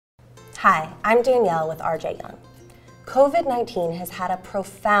Hi, I'm Danielle with RJ Young. COVID-19 has had a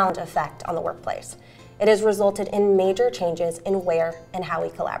profound effect on the workplace. It has resulted in major changes in where and how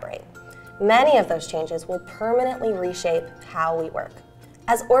we collaborate. Many of those changes will permanently reshape how we work.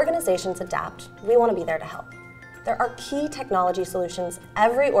 As organizations adapt, we want to be there to help. There are key technology solutions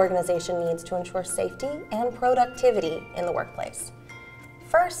every organization needs to ensure safety and productivity in the workplace.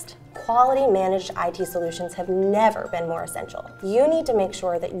 First, quality managed IT solutions have never been more essential. You need to make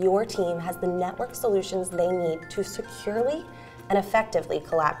sure that your team has the network solutions they need to securely and effectively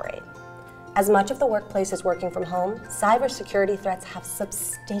collaborate. As much of the workplace is working from home, cybersecurity threats have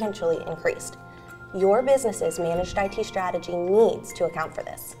substantially increased. Your business's managed IT strategy needs to account for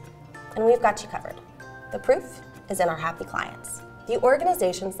this. And we've got you covered. The proof is in our happy clients. The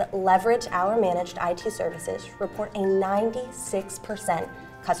organizations that leverage our managed IT services report a 96%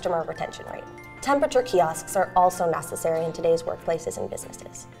 customer retention rate. Temperature kiosks are also necessary in today's workplaces and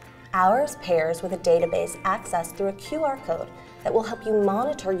businesses. Ours pairs with a database accessed through a QR code that will help you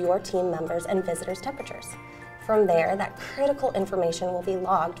monitor your team members' and visitors' temperatures. From there, that critical information will be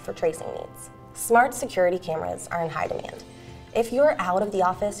logged for tracing needs. Smart security cameras are in high demand. If you're out of the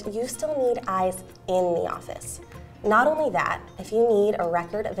office, you still need eyes in the office. Not only that, if you need a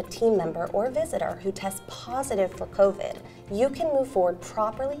record of a team member or visitor who tests positive for COVID, you can move forward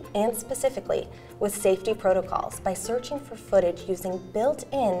properly and specifically with safety protocols by searching for footage using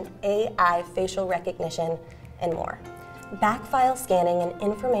built-in AI facial recognition and more. Backfile scanning and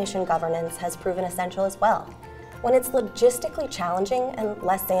information governance has proven essential as well. When it's logistically challenging and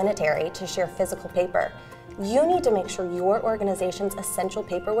less sanitary to share physical paper, you need to make sure your organization's essential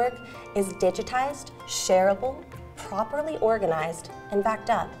paperwork is digitized, shareable, properly organized, and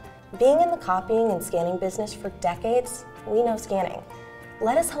backed up. Being in the copying and scanning business for decades, we know scanning.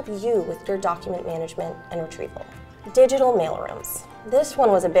 Let us help you with your document management and retrieval. Digital mailrooms. This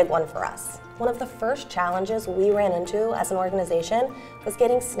one was a big one for us. One of the first challenges we ran into as an organization was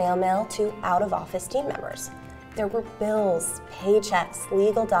getting snail mail to out-of-office team members. There were bills, paychecks,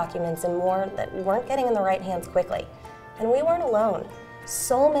 legal documents, and more that weren't getting in the right hands quickly. And we weren't alone.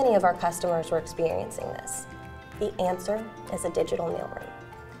 So many of our customers were experiencing this. The answer is a digital mailroom.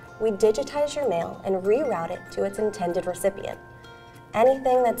 We digitize your mail and reroute it to its intended recipient.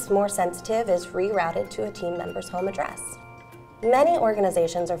 Anything that's more sensitive is rerouted to a team member's home address. Many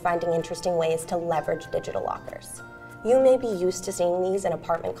organizations are finding interesting ways to leverage digital lockers. You may be used to seeing these in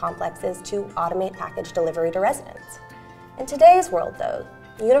apartment complexes to automate package delivery to residents. In today's world, though,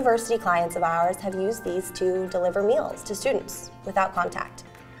 university clients of ours have used these to deliver meals to students without contact.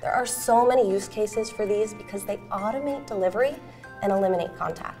 There are so many use cases for these because they automate delivery and eliminate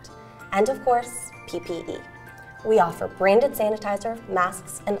contact. And of course, PPE. We offer branded sanitizer,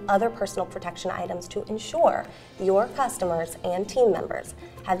 masks, and other personal protection items to ensure your customers and team members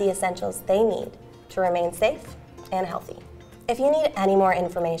have the essentials they need to remain safe and healthy. If you need any more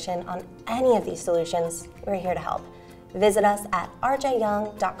information on any of these solutions, we're here to help. Visit us at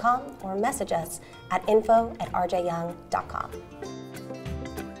rjyoung.com or message us at info@rjyoung.com.